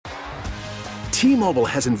T-Mobile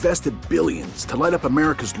has invested billions to light up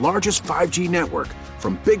America's largest 5G network,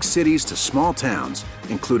 from big cities to small towns,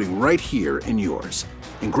 including right here in yours.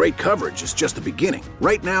 And great coverage is just the beginning.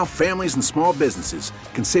 Right now, families and small businesses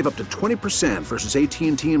can save up to 20% versus AT&T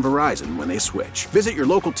and Verizon when they switch. Visit your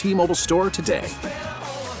local T-Mobile store today.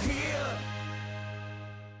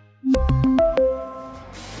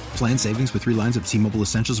 Plan savings with 3 lines of T-Mobile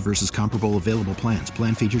Essentials versus comparable available plans.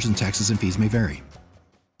 Plan features and taxes and fees may vary.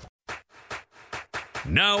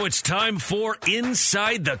 Now it's time for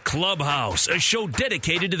Inside the Clubhouse, a show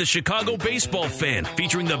dedicated to the Chicago baseball fan,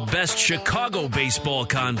 featuring the best Chicago baseball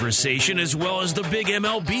conversation as well as the big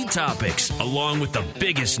MLB topics, along with the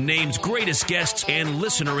biggest names, greatest guests, and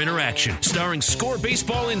listener interaction. Starring Score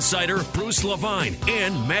Baseball insider Bruce Levine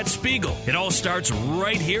and Matt Spiegel. It all starts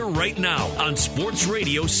right here, right now on Sports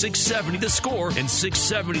Radio 670 The Score and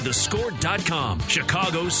 670thescore.com,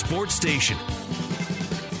 Chicago's sports station.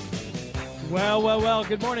 Well,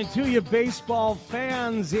 good morning to you, baseball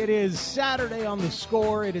fans. It is Saturday on The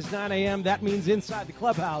Score. It is 9 a.m. That means Inside the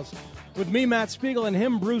Clubhouse with me, Matt Spiegel, and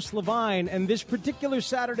him, Bruce Levine. And this particular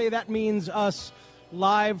Saturday, that means us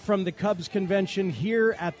live from the Cubs convention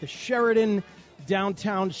here at the Sheraton,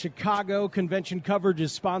 downtown Chicago. Convention coverage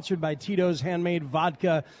is sponsored by Tito's Handmade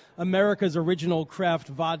Vodka, America's original craft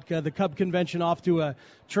vodka. The Cub convention off to a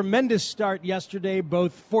tremendous start yesterday,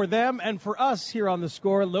 both for them and for us here on The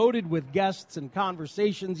Score, loaded with guests and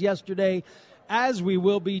conversations yesterday, as we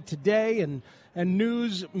will be today, and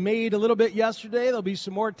news made a little bit yesterday. There'll be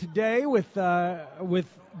some more today with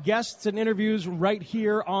guests and interviews right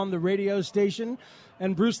here on the radio station.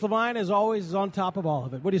 And Bruce Levine, as always, is on top of all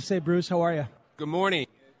of it. What do you say, Bruce? How are you? Good morning.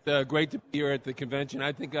 It's great to be here at the convention.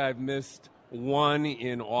 I think I've missed one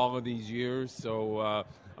in all of these years, so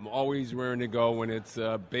I'm always raring to go when it's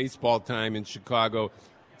baseball time in Chicago,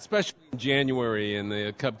 especially in January, and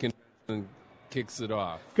the Cub convention kicks it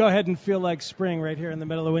off. Go ahead and feel like spring right here in the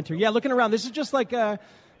middle of winter. Yeah, looking around, this is just like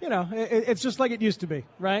it's just like it used to be,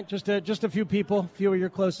 right? Just a few people, a few of your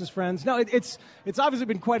closest friends. No, it's obviously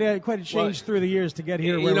been quite a change through the years to get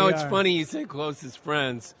here. It's funny you say closest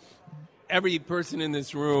friends. Every person in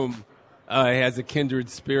this room has a kindred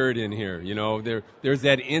spirit in here. You know, there's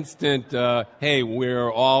that instant, hey, we're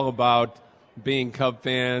all about being Cub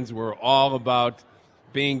fans. We're all about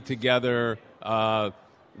being together.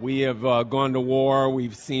 We have gone to war.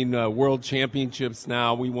 We've seen world championships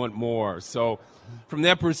now. We want more. So from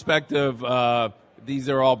that perspective, these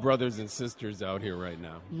are all brothers and sisters out here right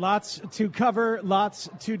now. Lots to cover, lots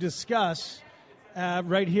to discuss.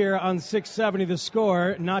 Right here on 670 The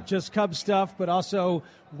Score, not just Cubs stuff, but also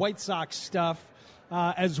White Sox stuff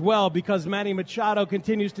as well, because Manny Machado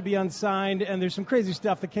continues to be unsigned, and there's some crazy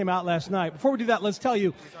stuff that came out last night. Before we do that, let's tell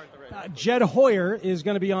you, Jed Hoyer is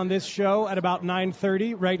going to be on this show at about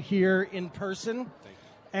 9:30 right here in person.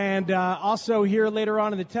 And also here later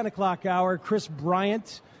on in the 10 o'clock hour, Chris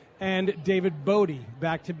Bryant and David Bodie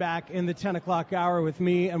back-to-back in the 10 o'clock hour with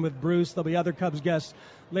me and with Bruce. There'll be other Cubs guests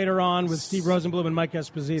later on with Steve Rosenblum and Mike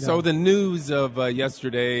Esposito. So the news of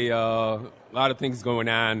yesterday, a lot of things going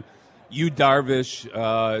on. Yu Darvish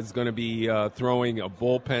is going to be throwing a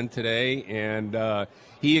bullpen today, and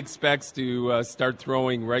he expects to start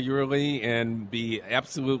throwing regularly and be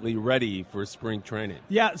absolutely ready for spring training.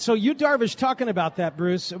 Yeah, so Yu Darvish talking about that,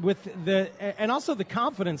 Bruce, and also the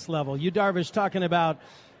confidence level. Yu Darvish talking about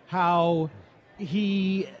how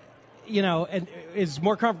he and is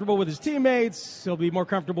more comfortable with his teammates. He'll be more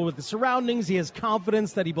comfortable with the surroundings. He has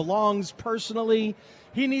confidence that he belongs personally.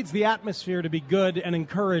 He needs the atmosphere to be good and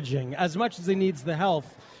encouraging as much as he needs the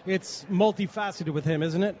health. It's multifaceted with him,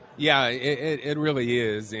 isn't it? Yeah, it really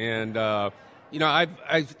is. And,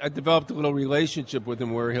 I've developed a little relationship with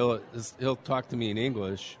him where he'll talk to me in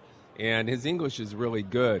English, and his English is really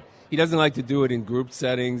good. He doesn't like to do it in group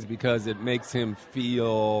settings because it makes him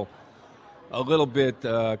feel a little bit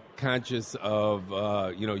conscious of,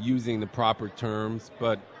 using the proper terms,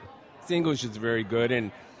 but his English is very good,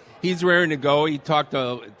 and he's raring to go. He talked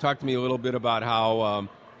to me a little bit about how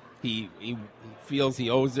he feels he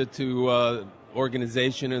owes it to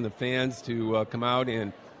organization and the fans to come out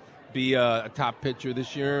and be a top pitcher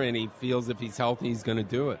this year, and he feels if he's healthy, he's going to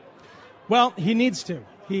do it. Well, he needs to.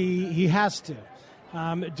 He has to,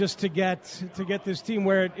 just to get this team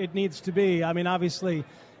where it needs to be. I mean, obviously,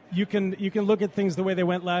 you can look at things the way they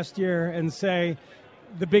went last year and say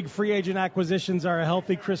the big free agent acquisitions are a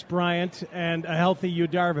healthy Chris Bryant and a healthy Yu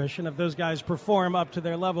Darvish, and if those guys perform up to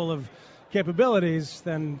their level of capabilities,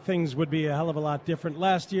 then things would be a hell of a lot different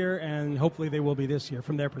last year, and hopefully they will be this year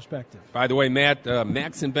from their perspective. By the way, Matt,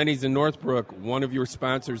 Max and Benny's in Northbrook, one of your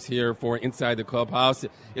sponsors here for Inside the Clubhouse.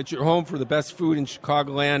 It's your home for the best food in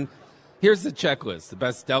Chicagoland. Here's the checklist. The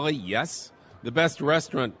best deli? Yes. The best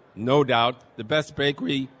restaurant? No doubt. The best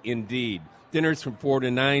bakery? Indeed. Dinners from 4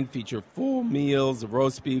 to 9 feature full meals of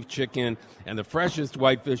roast beef, chicken, and the freshest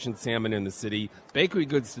whitefish and salmon in the city. Bakery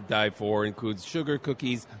goods to die for includes sugar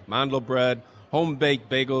cookies, mandel bread, home-baked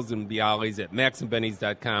bagels and bialys at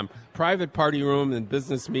maxandbenny's.com. Private party room and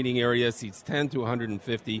business meeting area seats 10 to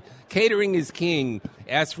 150. Catering is king.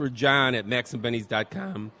 Ask for John at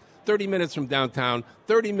maxandbenny's.com. 30 minutes from downtown,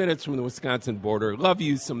 30 minutes from the Wisconsin border. Love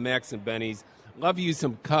you some Max and Benny's. Love you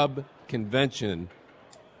some Cub Convention,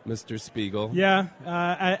 Mr. Spiegel. Yeah,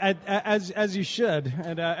 as you should,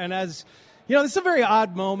 and as you know, this is a very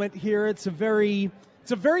odd moment here. It's a very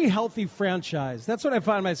healthy franchise. That's what I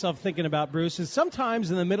find myself thinking about, Bruce. Is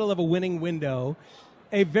sometimes in the middle of a winning window,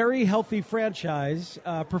 a very healthy franchise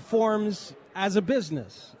performs as a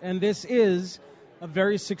business, and this is a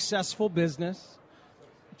very successful business.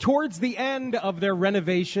 Towards the end of their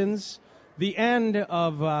renovations, the end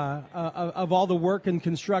of all the work and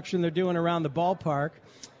construction they're doing around the ballpark.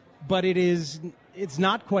 But it's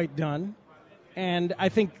not quite done, and I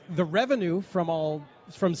think the revenue from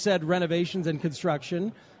said renovations and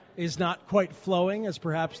construction is not quite flowing as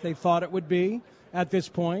perhaps they thought it would be at this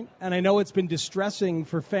point. And I know it's been distressing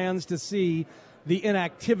for fans to see the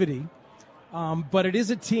inactivity, but it is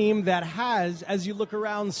a team that has, as you look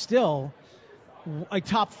around, still a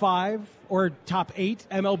top 5 or top 8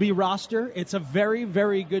 MLB roster. It's a very,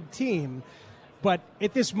 very good team. But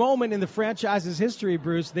at this moment in the franchise's history,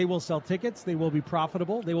 Bruce, they will sell tickets, they will be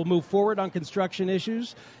profitable, they will move forward on construction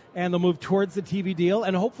issues, and they'll move towards the TV deal,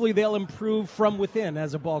 and hopefully they'll improve from within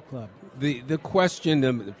as a ball club. The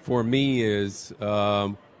question for me is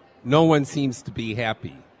no one seems to be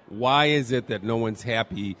happy. Why is it that no one's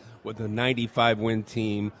happy with a 95-win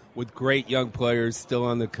team, with great young players still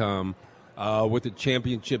on the come, with a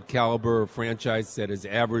championship caliber franchise that has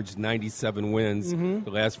averaged 97 wins the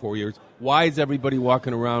last 4 years? Why is everybody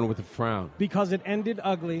walking around with a frown? Because it ended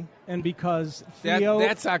ugly, and because Theo...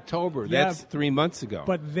 That's October. Yeah, that's 3 months ago.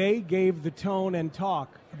 But they gave the tone and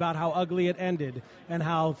talk about how ugly it ended and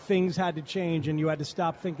how things had to change, and you had to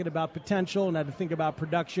stop thinking about potential and had to think about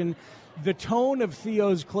production. The tone of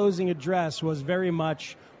Theo's closing address was very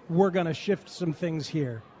much, we're going to shift some things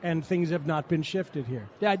here. And things have not been shifted here.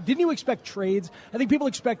 Yeah, didn't you expect trades? I think people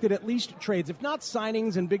expected at least trades, if not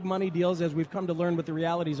signings and big money deals, as we've come to learn what the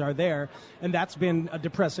realities are there. And that's been a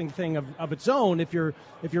depressing thing of its own if you're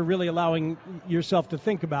really allowing yourself to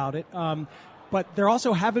think about it. But there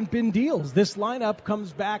also haven't been deals. This lineup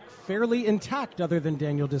comes back fairly intact other than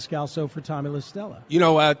Daniel Descalso for Tommy La Stella. You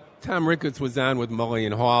know, Tom Ricketts was on with Mully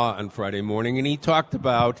and Haw on Friday morning, and he talked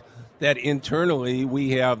about that internally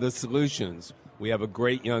we have the solutions. We have a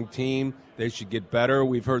great young team. They should get better.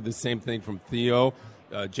 We've heard the same thing from Theo.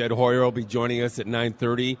 Jed Hoyer will be joining us at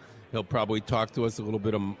 9:30. He'll probably talk to us a little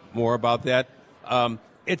bit more about that.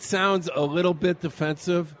 It sounds a little bit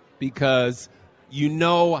defensive because you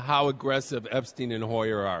know how aggressive Epstein and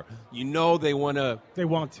Hoyer are. You know they want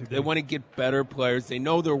to get better players. They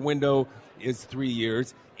know their window is 3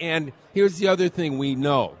 years. And here's the other thing we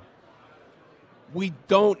know. We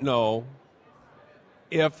don't know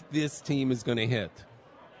if this team is going to hit.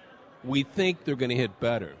 We think they're going to hit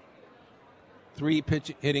better. 3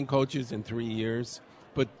 hitting coaches in 3 years.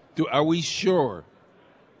 But are we sure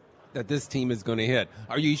that this team is going to hit?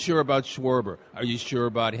 Are you sure about Schwarber? Are you sure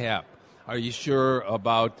about Happ? Are you sure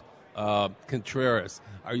about Contreras?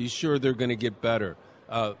 Are you sure they're going to get better?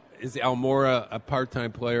 Is Almora a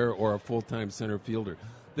part-time player or a full-time center fielder?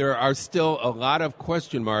 There are still a lot of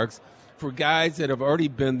question marks for guys that have already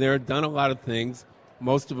been there, done a lot of things.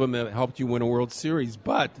 Most of them have helped you win a World Series,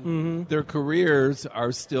 but their careers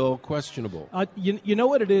are still questionable. You know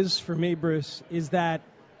what it is for me, Bruce, is that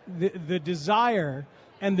the desire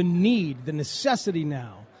and the need, the necessity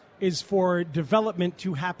now, is for development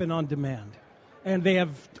to happen on demand. And they have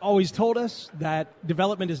always told us that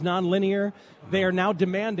development is nonlinear. They are now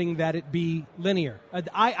demanding that it be linear.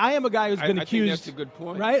 I am a guy who's been accused. I think that's a good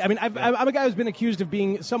point. Right? I mean, I'm a guy who's been accused of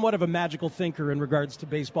being somewhat of a magical thinker in regards to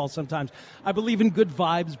baseball sometimes. I believe in good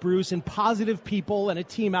vibes, Bruce, and positive people and a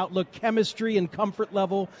team outlook, chemistry and comfort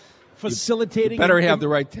level, facilitating. You better have the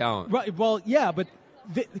right talent. Right. Well, yeah, but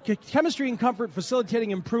the chemistry and comfort facilitating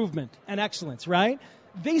improvement and excellence, right?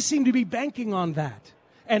 They seem to be banking on that.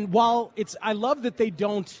 And while I love that they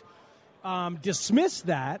don't dismiss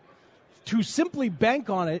that, to simply bank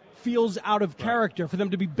on it feels out of character for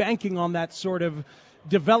them to be banking on that sort of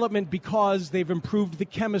development because they've improved the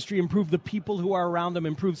chemistry, improved the people who are around them,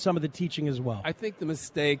 improved some of the teaching as well. I think the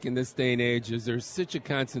mistake in this day and age is there's such a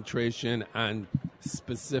concentration on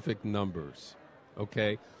specific numbers,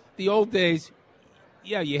 okay? The old days,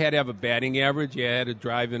 Yeah, you had to have a batting average. You had to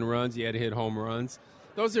drive in runs. You had to hit home runs.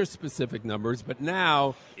 Those are specific numbers. But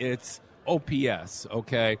now it's OPS,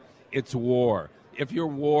 okay? It's WAR. If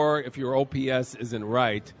your OPS isn't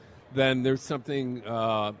right, then there's something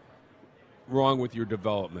wrong with your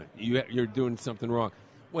development. You're doing something wrong.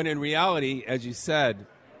 When in reality, as you said,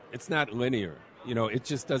 it's not linear. It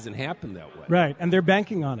just doesn't happen that way. Right, and they're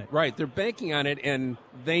banking on it. Right, they're banking on it, and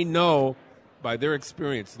they know by their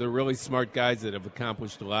experience, they're really smart guys that have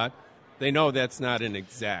accomplished a lot. They know that's not an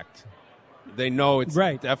exact. They know it's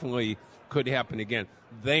definitely could happen again.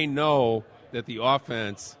 They know that the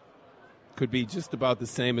offense could be just about the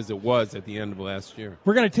same as it was at the end of last year.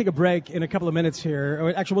 We're going to take a break in a couple of minutes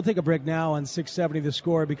here. Actually, we'll take a break now on 670 The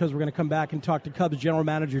Score because we're going to come back and talk to Cubs general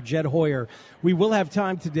manager Jed Hoyer. We will have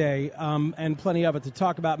time today and plenty of it to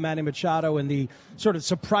talk about Manny Machado and the sort of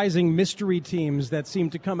surprising mystery teams that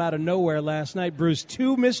seemed to come out of nowhere last night. Bruce,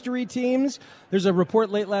 2 mystery teams. There's a report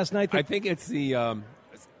late last night. I think it's the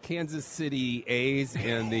Kansas City A's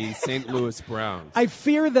and the St. Louis Browns. I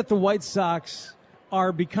fear that the White Sox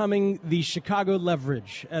are becoming the Chicago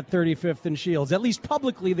leverage at 35th and Shields. At least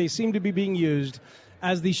publicly, they seem to be being used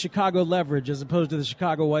as the Chicago leverage as opposed to the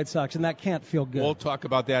Chicago White Sox, and that can't feel good. We'll talk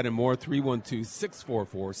about that and more.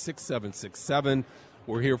 312-644-6767.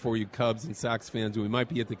 We're here for you, Cubs and Sox fans. We might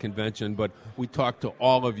be at the convention, but we talk to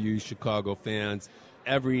all of you Chicago fans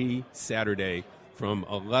every Saturday from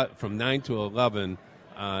 9 to 11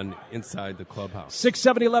 on Inside the Clubhouse.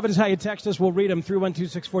 67011 is how you text us. We'll read them.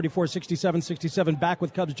 312-644-6767. Back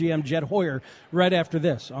with Cubs GM Jed Hoyer right after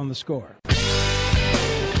this on The Score.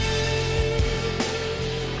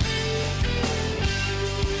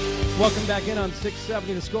 Welcome back in on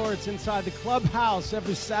 670 The Score. It's Inside the Clubhouse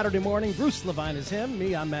every Saturday morning. Bruce Levine is him.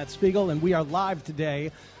 Me, I'm Matt Spiegel, and we are live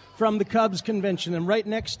today from the Cubs convention. And right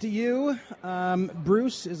next to you,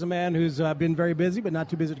 Bruce is a man who's been very busy, but not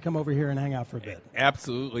too busy to come over here and hang out for a bit.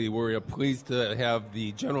 Absolutely. We're pleased to have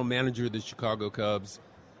the general manager of the Chicago Cubs,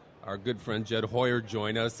 our good friend Jed Hoyer,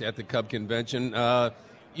 join us at the Cub convention.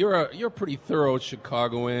 You're a pretty thorough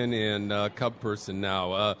Chicagoan and Cub person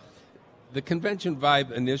now. The convention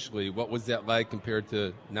vibe initially, what was that like compared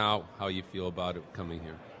to now, how you feel about it coming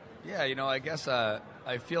here? Yeah, I guess I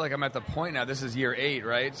feel like I'm at the point now. This is year 8,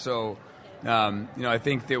 right? So, I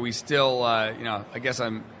think that we still, I guess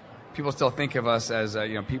people still think of us as,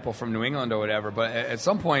 people from New England or whatever. But at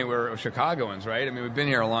some point, we're Chicagoans, right? I mean, we've been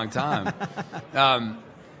here a long time.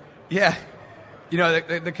 Yeah.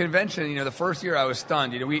 The convention, the first year I was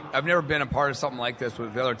stunned. I've never been a part of something like this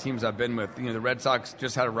with the other teams I've been with. The Red Sox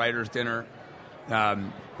just had a writer's dinner.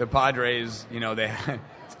 The Padres, they had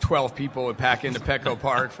 12 people would pack into Petco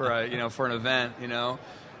Park for for an event, and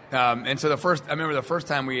so I remember the first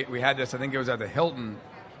time we had this, I think it was at the Hilton,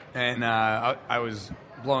 and I was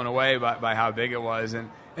blown away by how big it was, and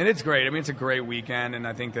it's great. I mean, it's a great weekend, and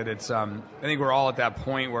I think that it's I think we're all at that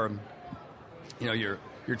point where you're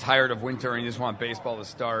tired of winter and you just want baseball to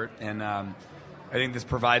start, and I think this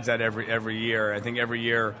provides that every year. I think every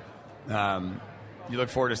year. You look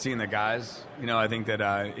forward to seeing the guys. I think that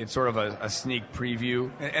it's sort of a sneak preview.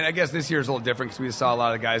 And I guess this year is a little different because we saw a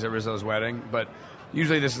lot of the guys at Rizzo's wedding. But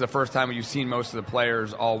usually this is the first time you've seen most of the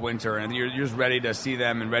players all winter. And you're just ready to see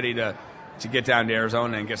them and ready to get down to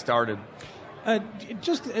Arizona and get started.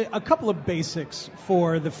 Just a couple of basics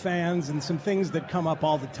for the fans and some things that come up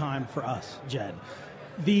all the time for us, Jed.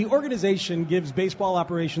 The organization gives baseball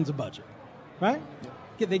operations a budget, right?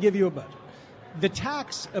 Yeah. They give you a budget. The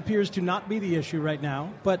tax appears to not be the issue right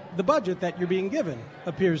now, but the budget that you're being given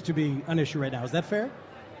appears to be an issue right now. Is that fair?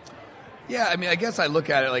 Yeah, I mean, I guess I look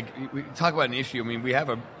at it like we talk about an issue. I mean, we have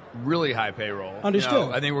a really high payroll.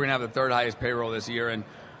 Understood. I think we're going to have the 3rd highest payroll this year, and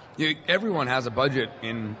everyone has a budget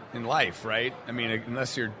in life, right? I mean,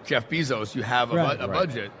 unless you're Jeff Bezos, you have a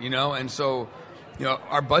budget, and so,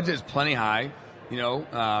 our budget is plenty high.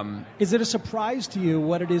 Is it a surprise to you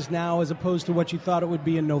what it is now as opposed to what you thought it would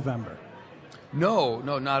be in November? No,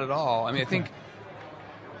 not at all. I mean, I think,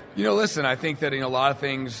 listen, I think that, a lot of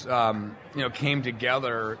things, came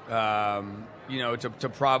together, to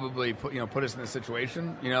probably put us in this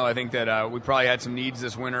situation. I think that we probably had some needs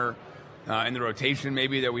this winter in the rotation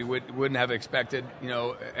maybe that we wouldn't have expected,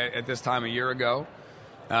 at this time a year ago.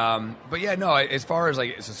 But yeah, no, as far as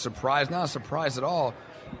it's a surprise, not a surprise at all.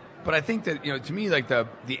 But I think that, to me, the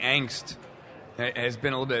angst has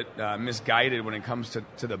been a little bit misguided when it comes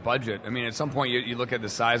to the budget. I mean, at some point you look at the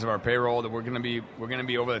size of our payroll that we're going to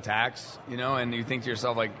be over the tax, and you think to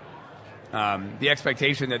yourself the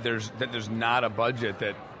expectation that there's not a budget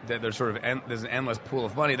that there's sort of there's an endless pool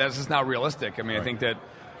of money. That's just not realistic. I mean, right. I think that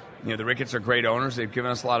the Ricketts are great owners. They've given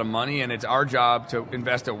us a lot of money, and it's our job to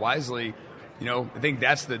invest it wisely. I think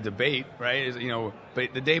that's the debate, right?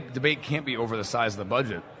 But the debate can't be over the size of the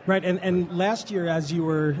budget. Right, and last year, as you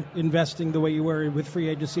were investing the way you were with free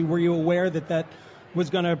agency, were you aware that was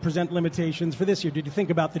going to present limitations for this year? Did you think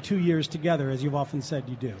about the 2 years together, as you've often said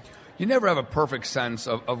you do? You never have a perfect sense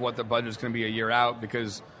of what the budget is going to be a year out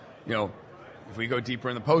because, if we go deeper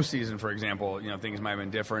in the postseason, for example, things might have been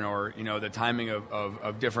different, or the timing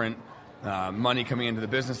of different money coming into the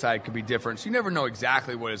business side could be different. So you never know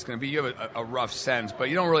exactly what it's going to be. You have a rough sense, but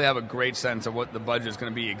you don't really have a great sense of what the budget is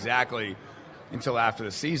going to be exactly until after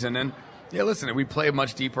the season. And listen, if we play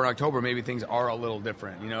much deeper in October, maybe things are a little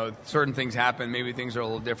different. Certain things happen, maybe things are a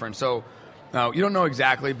little different. So you don't know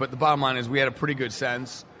exactly, but the bottom line is we had a pretty good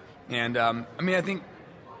sense. And I think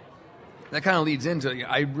that kind of leads into,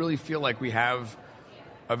 I really feel like we have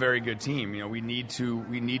a very good team. We need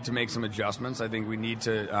to make some adjustments. I think we need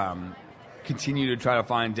to continue to try to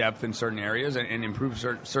find depth in certain areas and improve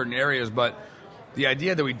certain areas. But the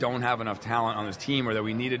idea that we don't have enough talent on this team, or that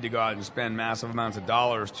we needed to go out and spend massive amounts of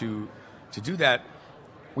dollars to do that,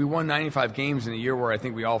 we won 95 games in a year where I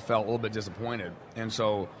think we all felt a little bit disappointed. And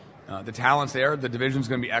so the talent's there. The division's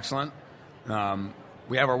going to be excellent.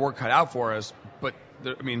 We have our work cut out for us. But,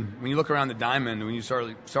 when you look around the diamond, when you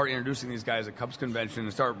start introducing these guys at Cubs convention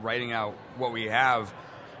and start writing out what we have,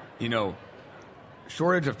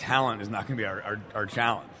 shortage of talent is not going to be our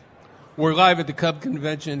challenge. We're live at the Cub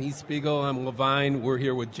convention. He's Spiegel. I'm Levine. We're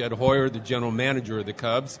here with Jed Hoyer, the general manager of the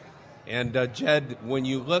Cubs. And, Jed, when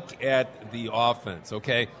you look at the offense,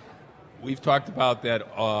 okay, we've talked about that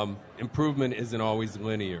improvement isn't always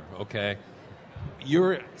linear, okay?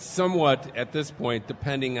 You're somewhat, at this point,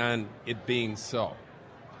 depending on it being so.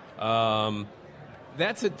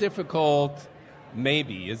 That's a difficult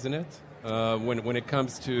maybe, isn't it? When it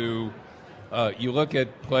comes to you look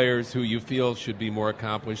at players who you feel should be more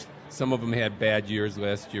accomplished. Some of them had bad years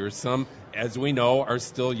last year. Some, as we know, are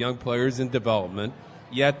still young players in development.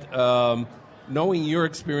 Yet, knowing your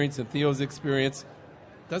experience and Theo's experience,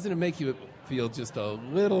 doesn't it make you feel just a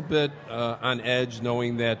little bit on edge,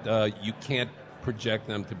 knowing that you can't project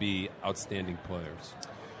them to be outstanding players?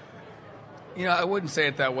 I wouldn't say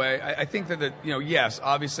it that way. I think that yes,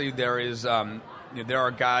 obviously there is there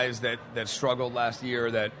are guys that struggled last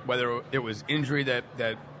year, that whether it was injury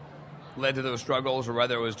that led to those struggles, or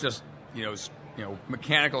whether it was just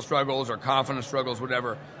mechanical struggles or confidence struggles,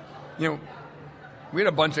 whatever. We had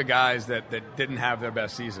a bunch of guys that didn't have their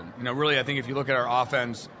best season. Really, I think if you look at our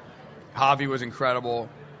offense, Javi was incredible.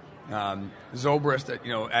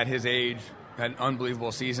 Zobrist, at his age, had an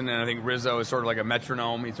unbelievable season, and I think Rizzo is sort of like a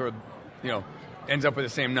metronome. He sort of, ends up with the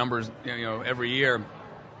same numbers, every year.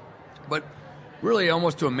 But really,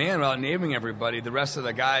 almost to a man, without naming everybody, the rest of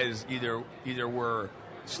the guys either were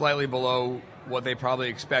slightly below what they probably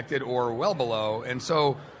expected or well below. And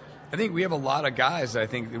so I think we have a lot of guys that I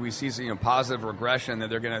think that we see positive regression, that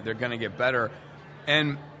they're gonna get better.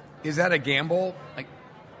 And is that a gamble?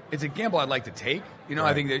 It's a gamble I'd like to take. Right.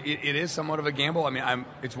 I think that it is somewhat of a gamble.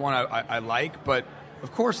 It's one I like, but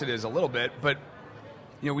of course it is a little bit. But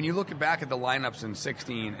when you look back at the lineups in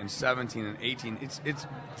 16 and 17 and 18, it's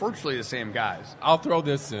virtually the same guys. I'll throw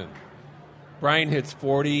this in. Brian hits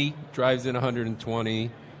 40, drives in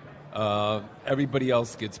 120. Everybody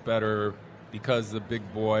else gets better because the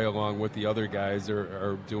big boy, along with the other guys,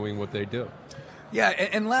 are doing what they do. Yeah,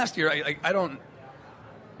 and last year, I don't.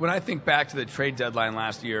 When I think back to the trade deadline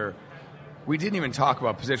last year, we didn't even talk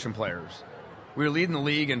about position players. We were leading the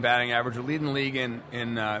league in batting average. We're leading the league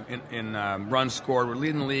in runs scored. We're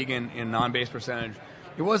leading the league in non-base percentage.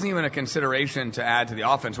 It wasn't even a consideration to add to the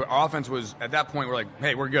offense. Our offense was, at that point, we're like,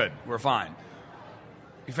 hey, we're good. We're fine.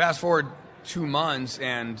 You fast forward 2 months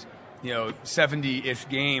and 70-ish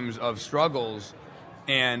games of struggles,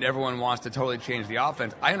 and everyone wants to totally change the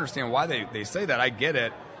offense. I understand why they say that. I get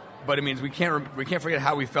it. But it means we can't forget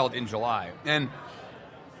how we felt in July. And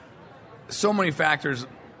so many factors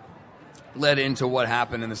led into what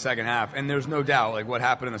happened in the second half. And there's no doubt, what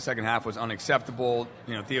happened in the second half was unacceptable.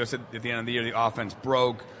 Theo said at the end of the year the offense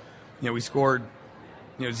broke. We scored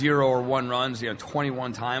 0 or 1 runs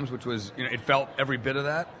 21 times, which was it felt every bit of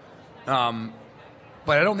that.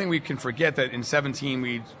 But I don't think we can forget that in 17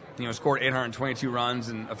 we scored 822 runs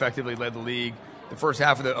and effectively led the league. The first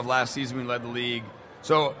half of last season we led the league.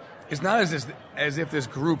 So it's not as if this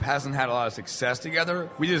group hasn't had a lot of success together.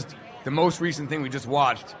 The most recent thing we just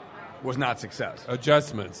watched was not success.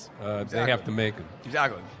 Adjustments. Exactly. They have to make them.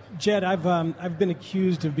 Exactly. Jed, I've been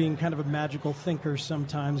accused of being kind of a magical thinker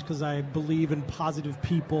sometimes because I believe in positive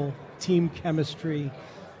people, team chemistry,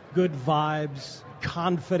 good vibes,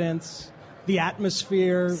 confidence, the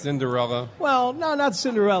atmosphere. Cinderella. Well, no, not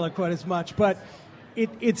Cinderella quite as much, but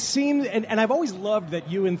It seems, and I've always loved that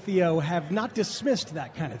you and Theo have not dismissed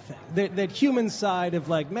that kind of thing. That human side of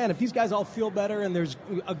like, man, if these guys all feel better and there's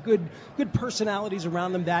a good personalities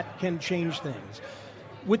around them, that can change things.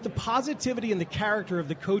 With the positivity and the character of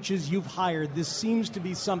the coaches you've hired, this seems to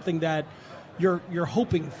be something that you're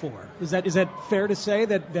hoping for. Is that fair to say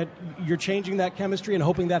that you're changing that chemistry and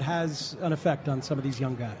hoping that has an effect on some of these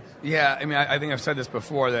young guys? Yeah, I mean, I think I've said this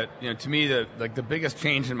before that, to me, the biggest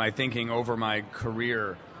change in my thinking over my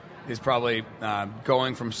career is probably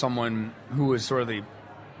going from someone who was sort of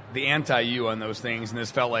the anti-you on those things, and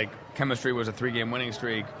this felt like chemistry was a 3-game winning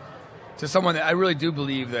streak, to someone that I really do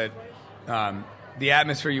believe that the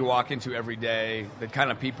atmosphere you walk into every day, the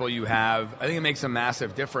kind of people you have, I think it makes a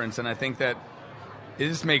massive difference, and I think that it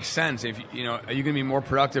just makes sense. If are you going to be more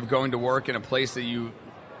productive going to work in a place that you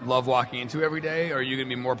love walking into every day, or are you going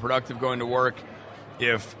to be more productive going to work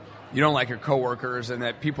if you don't like your coworkers and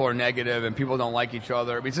that people are negative and people don't like each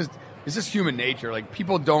other? I mean, it's just human nature. Like,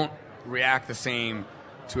 people don't react the same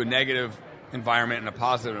to a negative environment and a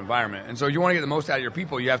positive environment. And so you want to get the most out of your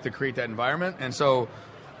people, you have to create that environment. And so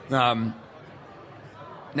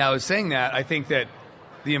now, saying that, I think that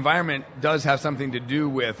the environment does have something to do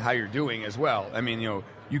with how you're doing as well. I mean,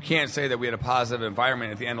 you can't say that we had a positive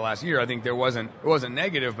environment at the end of last year. I think it wasn't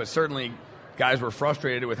negative, but certainly guys were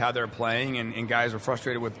frustrated with how they're playing, and guys were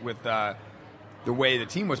frustrated with the way the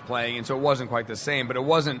team was playing, and so it wasn't quite the same. But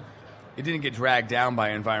it didn't get dragged down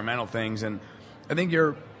by environmental things, and I think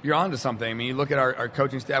you're onto something. I mean, you look at our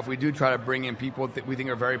coaching staff. We do try to bring in people that we think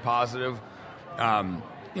are very positive.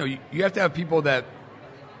 You have to have people that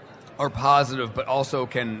are positive, but also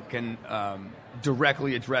can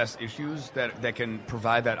directly address issues that can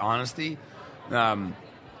provide that honesty.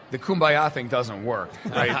 The kumbaya thing doesn't work,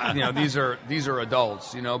 right? These are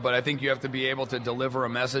adults, but I think you have to be able to deliver a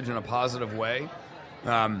message in a positive way.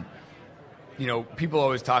 People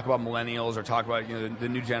always talk about millennials or talk about the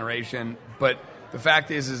new generation, but the fact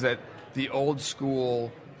is that the old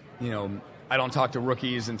school, I don't talk to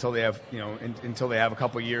rookies until they have a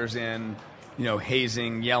couple years in.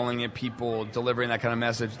 Hazing, yelling at people, delivering that kind of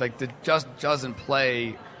message, like, that just doesn't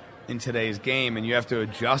play in today's game, and you have to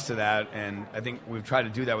adjust to that, and I think we've tried to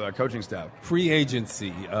do that with our coaching staff. Free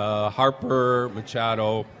agency, Harper,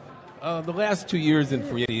 Machado, the last 2 years in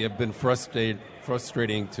free agency have been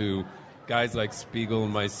frustrating to guys like Spiegel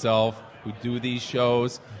and myself who do these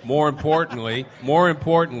shows. More importantly,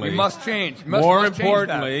 we must change. More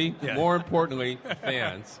importantly,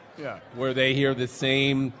 fans, where they hear the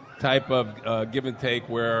same type of give and take,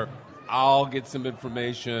 where I'll get some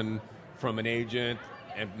information from an agent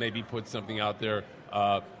and maybe put something out there.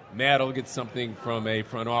 Matt will get something from a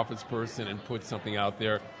front office person and put something out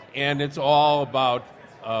there. And it's all about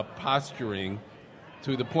posturing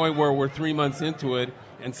to the point where we're 3 months into it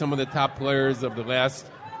and some of the top players of the last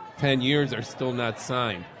 10 years are still not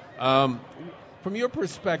signed. From your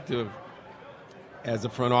perspective as a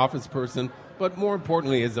front office person, but more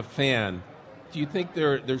importantly as a fan, do you think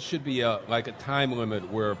there should be a time limit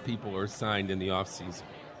where people are signed in the offseason?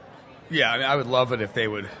 Yeah, I mean, I would love it if they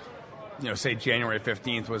would, say January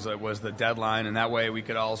 15th was the deadline, and that way we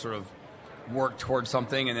could all sort of work towards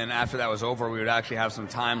something, and then after that was over, we would actually have some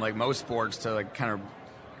time, like most sports, to kind of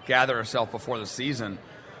gather ourselves before the season.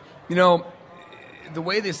 The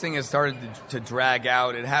way this thing has started to drag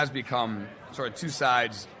out, it has become sort of two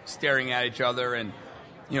sides staring at each other, and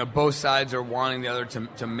both sides are wanting the other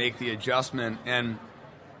to make the adjustment. And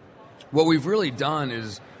what we've really done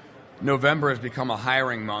is November has become a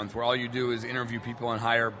hiring month where all you do is interview people and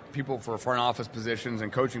hire people for front office positions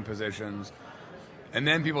and coaching positions. And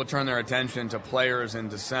then people turn their attention to players in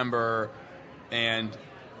December. And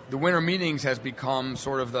the winter meetings has become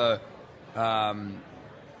sort of the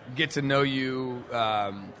get to know you,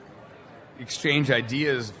 exchange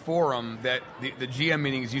ideas forum that the GM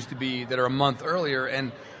meetings used to be that are a month earlier.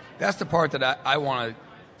 And that's the part that I want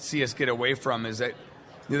to see us get away from, is that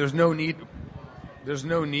there's no need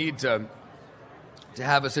to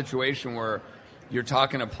have a situation where you're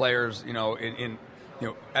talking to players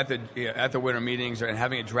at the winter meetings and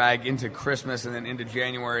having it drag into Christmas and then into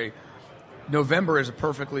January. November is a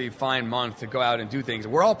perfectly fine month to go out and do things.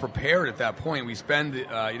 We're all prepared at that point. We spend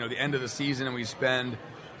the end of the season, and we spend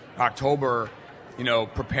October,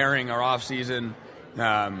 preparing our off season.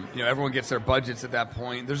 Everyone gets their budgets at that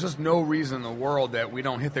point. There's just no reason in the world that we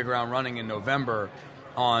don't hit the ground running in November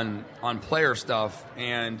on player stuff,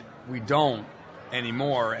 and we don't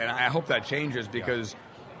anymore. And I hope that changes, because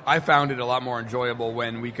I found it a lot more enjoyable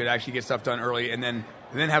when we could actually get stuff done early, and then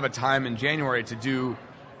have a time in January to do,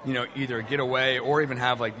 either get away or even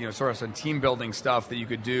have sort of some team building stuff that you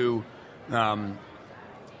could do.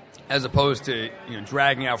 as opposed to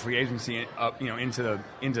dragging out free agency up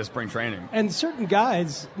into spring training. And certain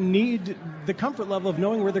guys need the comfort level of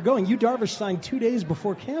knowing where they're going. Yu Darvish signed 2 days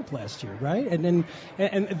before camp last year, right? And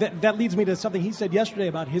that leads me to something he said yesterday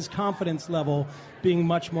about his confidence level being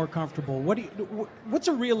much more comfortable. What's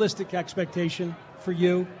a realistic expectation for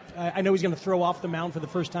you? I know he's going to throw off the mound for the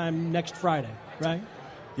first time next Friday, right?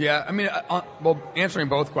 Yeah, I mean, answering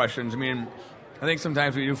both questions, I mean, I think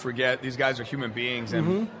sometimes we do forget these guys are human beings,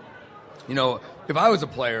 and if I was a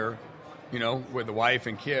player, with a wife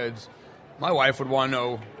and kids, my wife would want to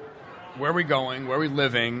know where are we going, where are we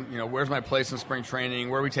living, where's my place in spring training,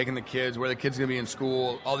 where are we taking the kids, where the kids going to be in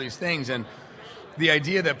school, all these things. And the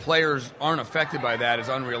idea that players aren't affected by that is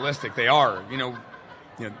unrealistic. They are.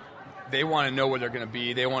 They want to know where they're going to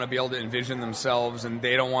be. They want to be able to envision themselves, and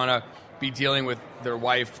they don't want to be dealing with their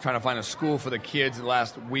wife trying to find a school for the kids the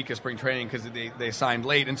last week of spring training because they signed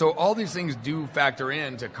late. And so all these things do factor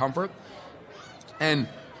into comfort. And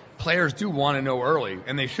players do want to know early,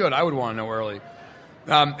 and they should. I would want to know early.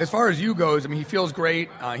 As far as Yu goes, I mean, he feels great.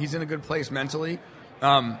 He's in a good place mentally.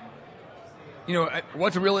 What's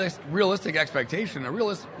a realistic expectation? A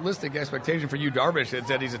realistic expectation for Yu Darvish is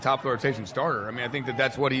that he's a top rotation starter. I mean, I think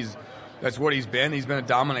that's what he's been. He's been a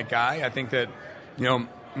dominant guy. I think that,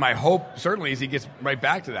 my hope certainly is he gets right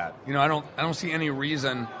back to that. I don't see any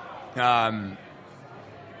reason to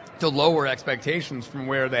lower expectations from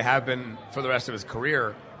where they have been for the rest of his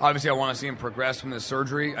career. Obviously, I want to see him progress from this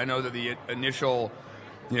surgery. I know that the initial,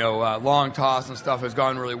 long toss and stuff has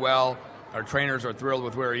gone really well. Our trainers are thrilled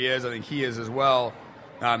with where he is. I think he is as well.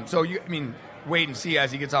 Wait and see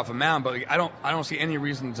as he gets off a mound. But I don't see any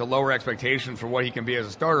reason to lower expectations for what he can be as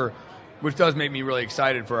a starter, which does make me really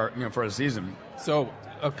excited for the season. So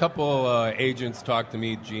a couple agents talked to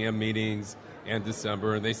me at GM meetings in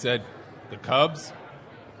December, and they said the Cubs,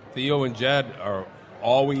 Theo and Jed, are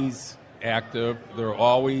always active. They're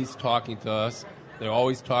always talking to us. They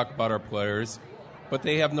always talk about our players, but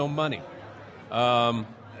they have no money.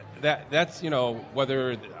 That's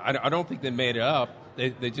whether I don't think they made it up.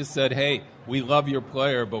 They just said, hey, we love your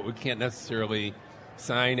player, but we can't necessarily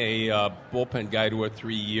sign a bullpen guy to a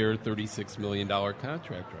 3-year, $36 million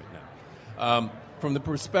contract right now. From the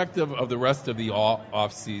perspective of the rest of the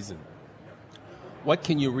off season, what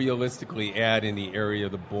can you realistically add in the area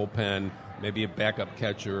of the bullpen? Maybe a backup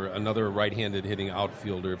catcher, another right-handed hitting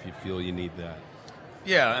outfielder if you feel you need that.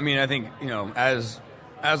 Yeah, I mean, I think as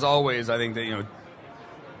always, I think that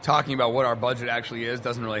talking about what our budget actually is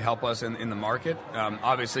doesn't really help us in the market.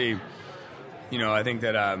 Obviously, I think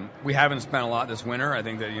that we haven't spent a lot this winter. I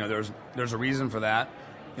think that there's a reason for that.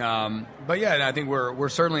 But yeah, I think we're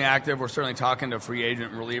certainly active. We're certainly talking to free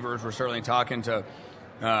agent relievers. We're certainly talking to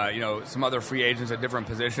some other free agents at different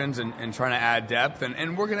positions and trying to add depth.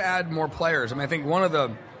 And we're going to add more players. I mean, I think one of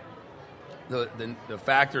the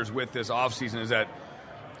factors with this offseason is that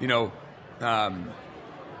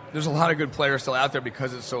there's a lot of good players still out there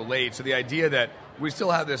because it's so late. So the idea that we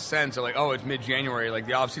still have this sense of it's mid-January, like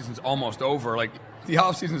the offseason's almost over. Like the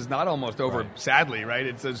offseason is not almost over, right. Sadly,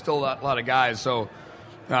 right? There's still a lot of guys. So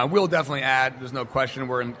we'll definitely add. There's no question.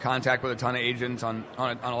 We're in contact with a ton of agents on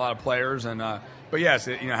a lot of players. And but yes,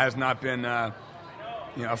 it has not been a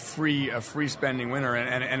free spending winter,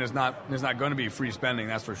 and it's not going to be free spending.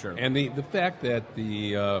 That's for sure. And the fact that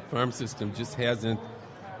the farm system just hasn't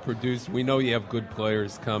produced. We know you have good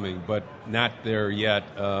players coming, but not there yet.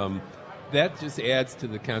 That just adds to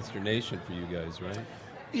the consternation for you guys, right?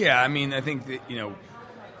 Yeah, I mean, I think that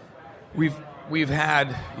we've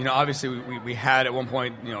had obviously we had at one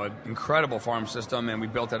point an incredible farm system, and we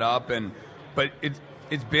built it up, but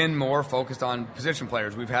it's been more focused on position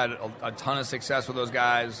players. We've had a ton of success with those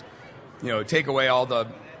guys. Take away all the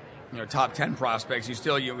top 10 prospects, we've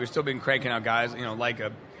still been cranking out guys like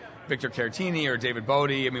a Victor Caratini or David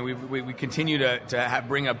Bote. I mean, we continue to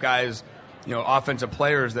bring up guys, offensive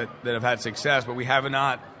players that have had success, but we have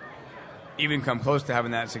not even come close to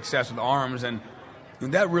having that success with arms, and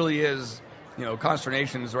that really is,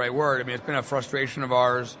 consternation is the right word. I mean, it's been a frustration of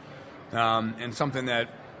ours, and something that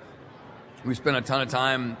we spent a ton of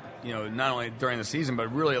time, not only during the season,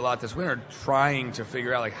 but really a lot this winter, trying to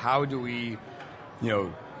figure out how do we,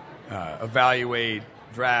 evaluate,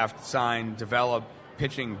 draft, sign, develop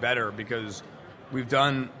pitching better, because we've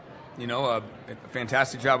done a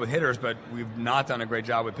fantastic job with hitters, but we've not done a great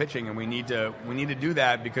job with pitching, and we need to do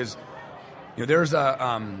that, because there's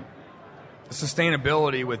a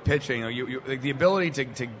sustainability with pitching. The ability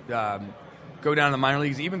to go down to the minor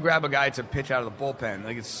leagues, even grab a guy to pitch out of the bullpen,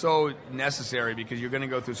 it's so necessary, because you're going to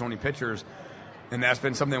go through so many pitchers, and that's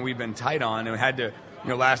been something we've been tight on, and we had to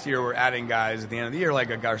last year we're adding guys at the end of the year like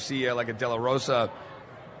a Garcia, like a De La Rosa,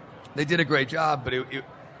 they did a great job, but it'd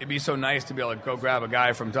be so nice to be able to go grab a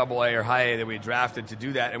guy from Double-A or High A that we drafted to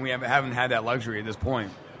do that, and we haven't had that luxury at this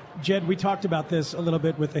point. Jed, we talked about this a little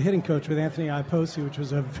bit with the hitting coach, with Anthony Iposi, which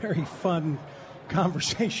was a very fun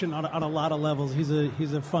conversation on a lot of levels. He's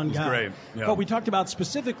a fun guy. He's great. Yeah. But we talked about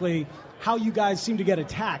specifically how you guys seem to get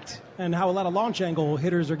attacked and how a lot of launch angle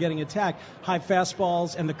hitters are getting attacked. High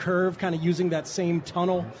fastballs and the curve, kind of using that same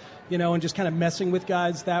tunnel, and just kind of messing with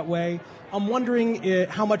guys that way. I'm wondering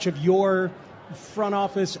how much of your front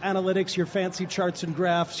office analytics, your fancy charts and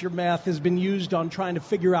graphs, your math has been used on trying to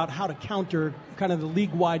figure out how to counter kind of the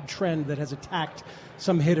league-wide trend that has attacked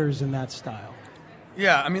some hitters in that style.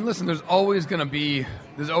 Yeah, I mean, listen, there's always going to be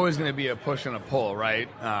a push and a pull, right?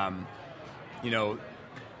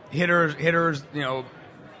 Hitters,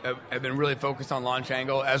 have been really focused on launch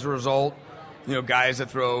angle. As a result, guys that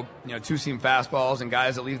throw, two-seam fastballs and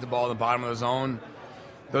guys that leave the ball in the bottom of the zone,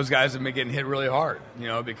 those guys have been getting hit really hard,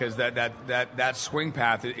 because that swing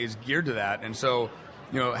path is geared to that. And so,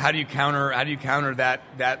 how do you counter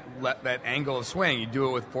that angle of swing? You do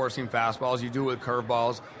it with four-seam fastballs, you do it with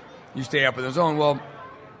curveballs, you stay up in the zone. Well,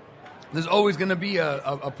 there's always going to be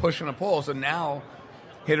a push and a pull. So now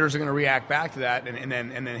hitters are going to react back to that, and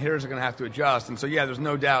then hitters are going to have to adjust. And so, yeah, there's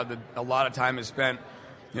no doubt that a lot of time is spent,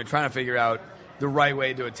 trying to figure out the right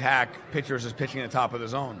way to attack pitchers is pitching at the top of the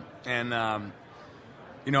zone. And I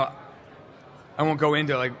won't go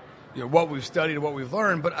into what we've studied and what we've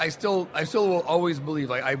learned, but I still will always believe,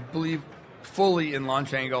 I believe fully in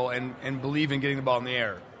launch angle and believe in getting the ball in the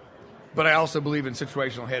air. But I also believe in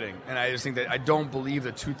situational hitting, and I just think that I don't believe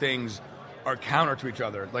the two things are counter to each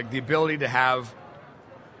other. Like the ability to have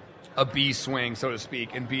a B swing, so to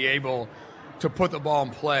speak, and be able to put the ball in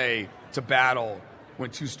play to battle when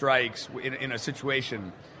two strikes in a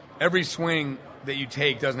situation. Every swing that you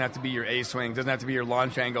take doesn't have to be your A swing, doesn't have to be your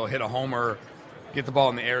launch angle, hit a homer, get the ball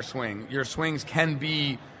in the air swing. Your swings can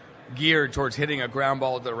be geared towards hitting a ground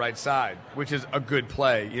ball to the right side, which is a good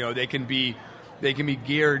play. They can be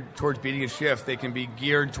geared towards beating a shift. They can be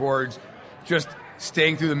geared towards just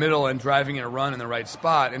staying through the middle and driving in a run in the right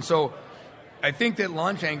spot. And so I think that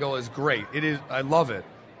launch angle is great. It is. I love it.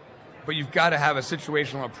 But you've got to have a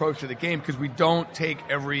situational approach to the game, because we don't take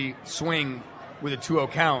every swing with a 2-0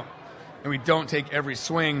 count, and we don't take every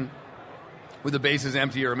swing with the bases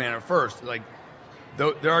empty or a man at first.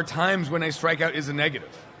 There are times when a strikeout is a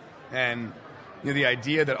negative. And the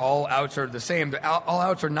idea that all outs are the same, all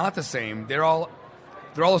outs are not the same. They're all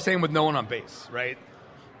the same with no one on base, right?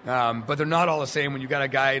 But they're not all the same when you got a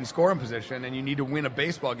guy in scoring position and you need to win a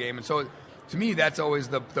baseball game. And so, to me, that's always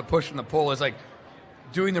the push and the pull, is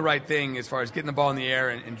doing the right thing as far as getting the ball in the air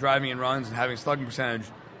and driving in runs and having slugging percentage,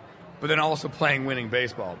 but then also playing winning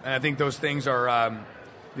baseball. And I think those things are,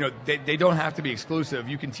 they don't have to be exclusive.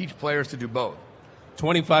 You can teach players to do both.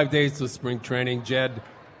 25 days to spring training. Jed,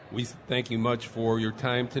 we thank you much for your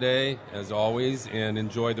time today, as always, and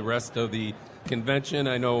enjoy the rest of the convention.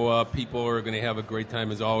 I know people are going to have a great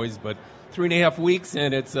time, as always, but 3.5 weeks,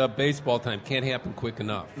 and it's baseball time. Can't happen quick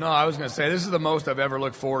enough. No, I was going to say, this is the most I've ever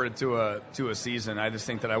looked forward to a season. I just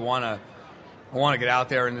think that I want to get out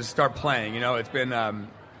there and just start playing. It's been,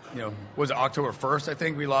 was it October 1st? I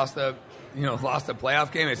think we lost the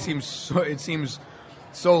playoff game. It seems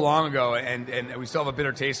so long ago, and we still have a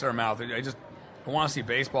bitter taste in our mouth. I want to see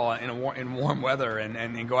baseball in warm weather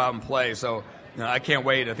and go out and play. So I can't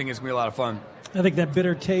wait. I think it's going to be a lot of fun. I think that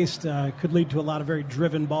bitter taste could lead to a lot of very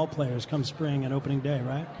driven ball players come spring and opening day,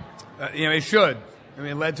 right? It should. I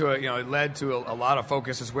mean, it led to a lot of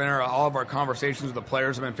focus this winter. All of our conversations with the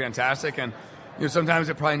players have been fantastic, and sometimes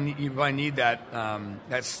you probably need that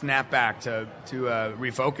snap back to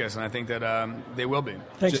refocus, and I think that they will be.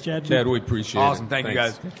 Thanks, Jed. Jed, we appreciate it. Awesome. Thank you,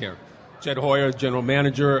 guys. Take care. Jed Hoyer, general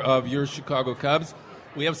manager of your Chicago Cubs.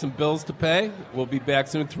 We have some bills to pay. We'll be back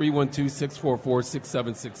soon.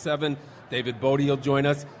 312-644-6767. David Bodie will join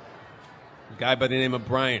us. A guy by the name of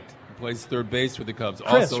Bryant, who plays third base for the Cubs,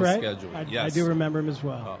 Chris, also right? scheduled. I do remember him as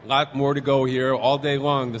well. A lot more to go here all day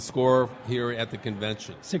long. The score here at the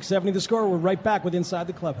convention. 670 the score. We're right back with Inside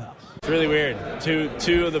the Clubhouse. It's really weird.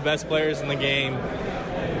 Two of the best players in the game,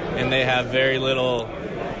 and they have very little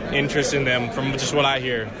interest in them from just what I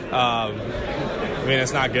hear.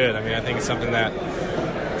 It's not good. I think it's something that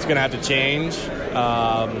it's going to have to change.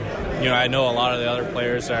 I know a lot of the other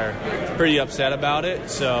players are pretty upset about it,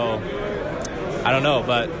 so I don't know,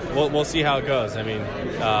 but we'll see how it goes.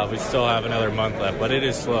 We still have another month left, but it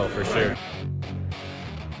is slow for sure.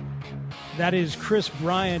 That is Chris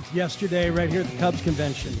Bryant yesterday right here at the Cubs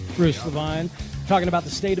convention. Bruce Levine talking about the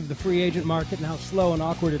state of the free agent market and how slow and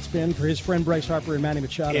awkward it's been for his friend Bryce Harper and Manny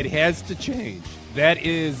Machado. It has to change. That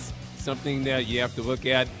is something that you have to look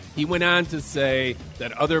at. He went on to say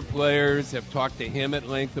that other players have talked to him at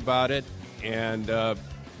length about it, and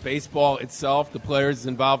baseball itself, the players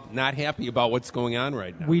involved, not happy about what's going on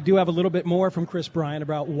right now. We do have a little bit more from Chris Bryant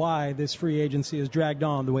about why this free agency has dragged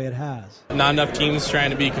on the way it has. Not enough teams trying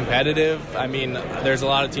to be competitive. I mean, there's a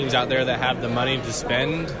lot of teams out there that have the money to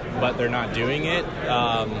spend, but they're not doing it.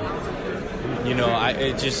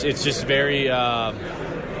 It's just very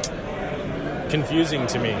confusing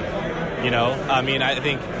to me. I mean, I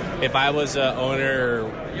think if I was an owner,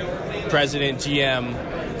 president, GM,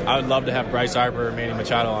 I would love to have Bryce Harper or Manny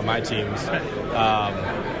Machado on my teams.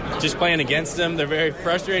 Just playing against them, they're very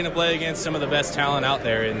frustrating to play against some of the best talent out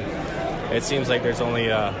there, and it seems like there's only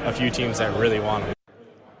a few teams that really want them.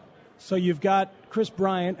 So you've got Chris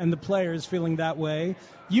Bryant and the players feeling that way.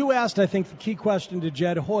 You asked, I think, the key question to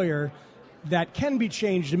Jed Hoyer that can be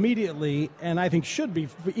changed immediately, and I think should be,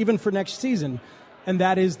 even for next season, and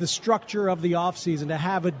that is the structure of the offseason, to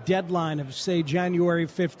have a deadline of, say, January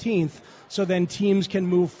 15th, so then teams can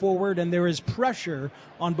move forward, and there is pressure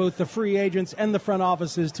on both the free agents and the front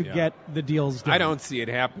offices to get the deals done. I don't see it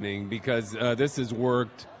happening because this has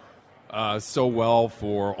worked so well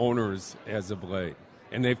for owners as of late,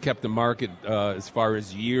 and they've kept the market as far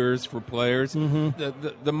as years for players.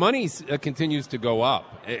 Mm-hmm. The money continues to go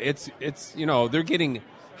up. It's they're getting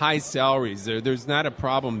high salaries. There's not a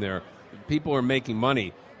problem there. People are making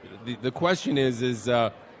money. The question is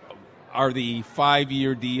are the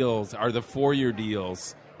 5-year deals, are the 4-year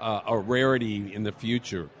deals a rarity in the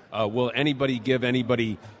future? Will anybody give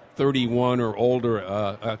anybody 31 or older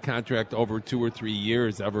a contract over 2 or 3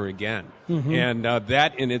 years ever again? Mm-hmm. And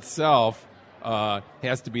that in itself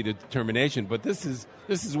has to be the determination. But this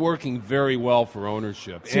is working very well for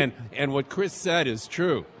ownership. And what Chris said is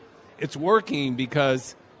true. It's working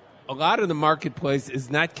because a lot of the marketplace is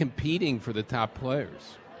not competing for the top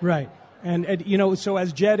players. Right. And so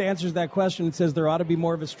as Jed answers that question, it says there ought to be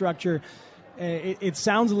more of a structure. It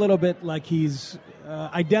sounds a little bit like he's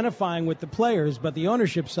identifying with the players, but the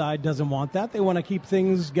ownership side doesn't want that. They want to keep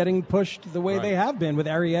things getting pushed the way they have been, with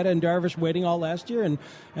Arrieta and Darvish waiting all last year and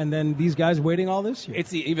then these guys waiting all this year.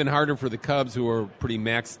 It's even harder for the Cubs, who are pretty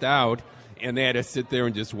maxed out, and they had to sit there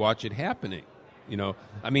and just watch it happening.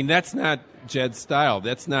 I mean, that's not Jed's style.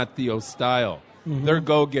 That's not Theo's style. Mm-hmm. They're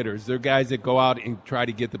go-getters. They're guys that go out and try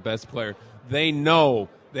to get the best player. They know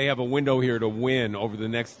they have a window here to win over the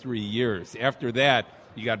next 3 years. After that,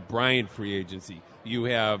 you got Bryant free agency. You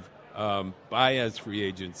have Baez free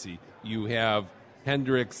agency. You have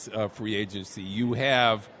Hendricks free agency. You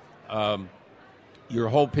have your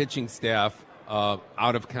whole pitching staff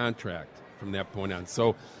out of contract from that point on.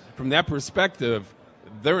 So from that perspective,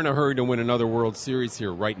 they're in a hurry to win another World Series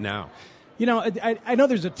here right now. I know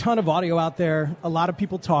there's a ton of audio out there, a lot of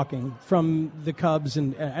people talking from the Cubs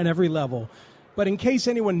and at every level. But in case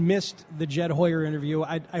anyone missed the Jed Hoyer interview,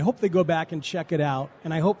 I hope they go back and check it out.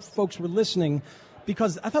 And I hope folks were listening,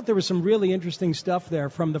 because I thought there was some really interesting stuff there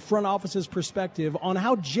from the front office's perspective on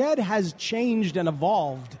how Jed has changed and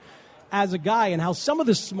evolved as a guy, and how some of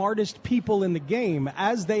the smartest people in the game,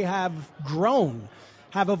 as they have grown,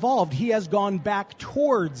 have evolved. He has gone back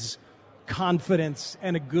towards confidence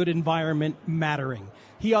and a good environment mattering.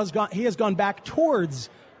 He has gone back towards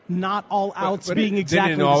not all outs being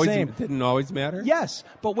exactly the same. It didn't always matter? Yes,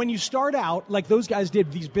 but when you start out, like those guys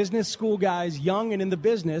did, these business school guys, young and in the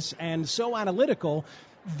business and so analytical,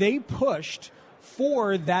 they pushed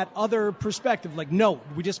for that other perspective. Like, no,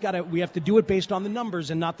 we have to do it based on the numbers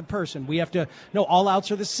and not the person. All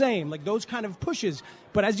outs are the same. Like those kind of pushes.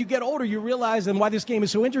 But as you get older, you realize, and why this game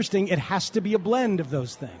is so interesting, it has to be a blend of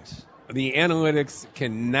those things. The analytics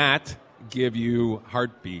cannot give you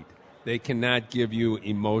heartbeat. They cannot give you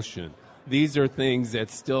emotion. These are things that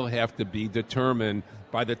still have to be determined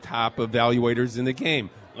by the top evaluators in the game,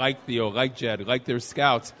 like Theo, like Jed, like their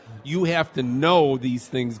scouts. You have to know these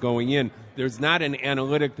things going in. There's not an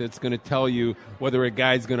analytic that's going to tell you whether a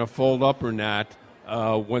guy's going to fold up or not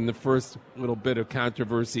when the first little bit of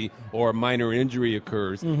controversy or minor injury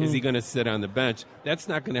occurs. Mm-hmm. Is he going to sit on the bench? That's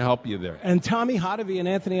not going to help you there. And Tommy Hotovy and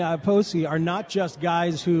Anthony Iapoce are not just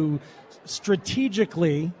guys who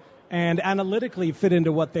strategically and analytically fit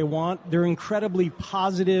into what they want. They're incredibly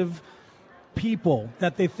positive people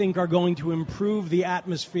that they think are going to improve the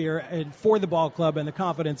atmosphere for the ball club and the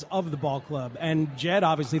confidence of the ball club. And Jed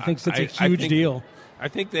obviously thinks it's a huge deal. I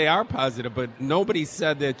think they are positive, but nobody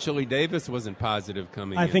said that Chili Davis wasn't positive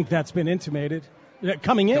coming in. I think that's been intimated.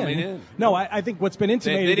 Coming in. No, I think what's been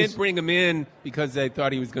intimated. They didn't bring him in because they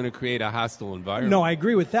thought he was going to create a hostile environment. No, I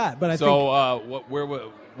agree with that, but I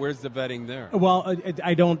think. Where's the vetting there? Well,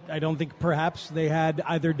 I don't think perhaps they had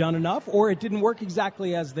either done enough or it didn't work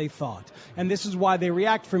exactly as they thought, and this is why they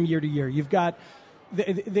react from year to year. You've got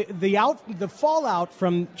the fallout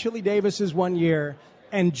from Chili Davis's 1 year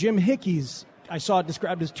and Jim Hickey's. I saw it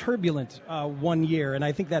described as turbulent 1 year, and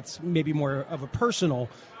I think that's maybe more of a personal,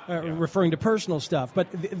 referring to personal stuff. But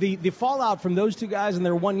the fallout from those two guys in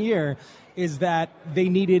their 1 year is that they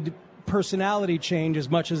needed personality change as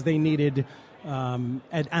much as they needed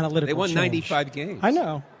analytical. They won change. 95 games. I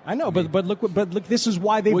know. But look, this is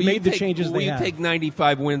why they've made the changes they have. Will you take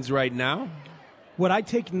 95 wins right now? Would I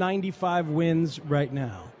take 95 wins right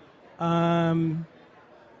now?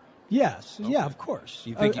 Yes. Okay. Yeah, of course.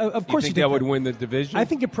 You think that would win the division? I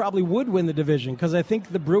think it probably would win the division because I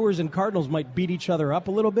think the Brewers and Cardinals might beat each other up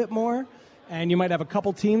a little bit more. And you might have a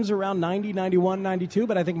couple teams around 90, 91, 92,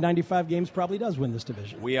 but I think 95 games probably does win this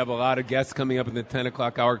division. We have a lot of guests coming up in the 10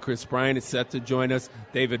 o'clock hour. Chris Bryant is set to join us.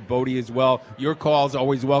 David Bodie as well. Your calls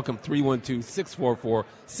always welcome.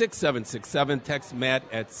 312-644-6767. Text Matt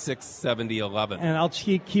at 67011. And I'll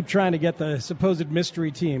keep trying to get the supposed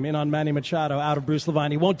mystery team in on Manny Machado out of Bruce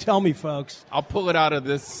Levine. He won't tell me, folks. I'll pull it out of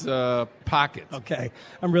this pocket. Okay.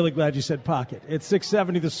 I'm really glad you said pocket. It's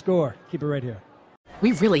 670 The Score. Keep it right here.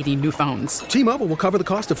 We really need new phones. T-Mobile will cover the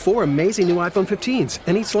cost of 4 amazing new iPhone 15s,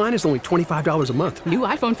 and each line is only $25 a month. New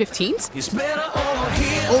iPhone 15s? It's better over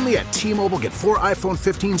here. Only at T-Mobile, get 4 iPhone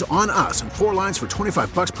 15s on us and 4 lines for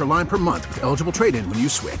 $25 per line per month with eligible trade-in when you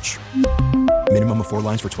switch. Minimum of 4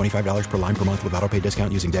 lines for $25 per line per month with autopay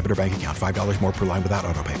discount using debit or bank account. $5 more per line without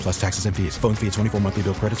autopay, plus taxes and fees. Phone fee at 24 monthly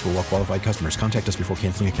bill credits for well-qualified customers. Contact us before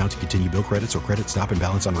canceling account to continue bill credits or credit stop and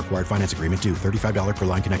balance on required finance agreement due. $35 per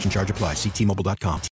line connection charge applies. See T-Mobile.com.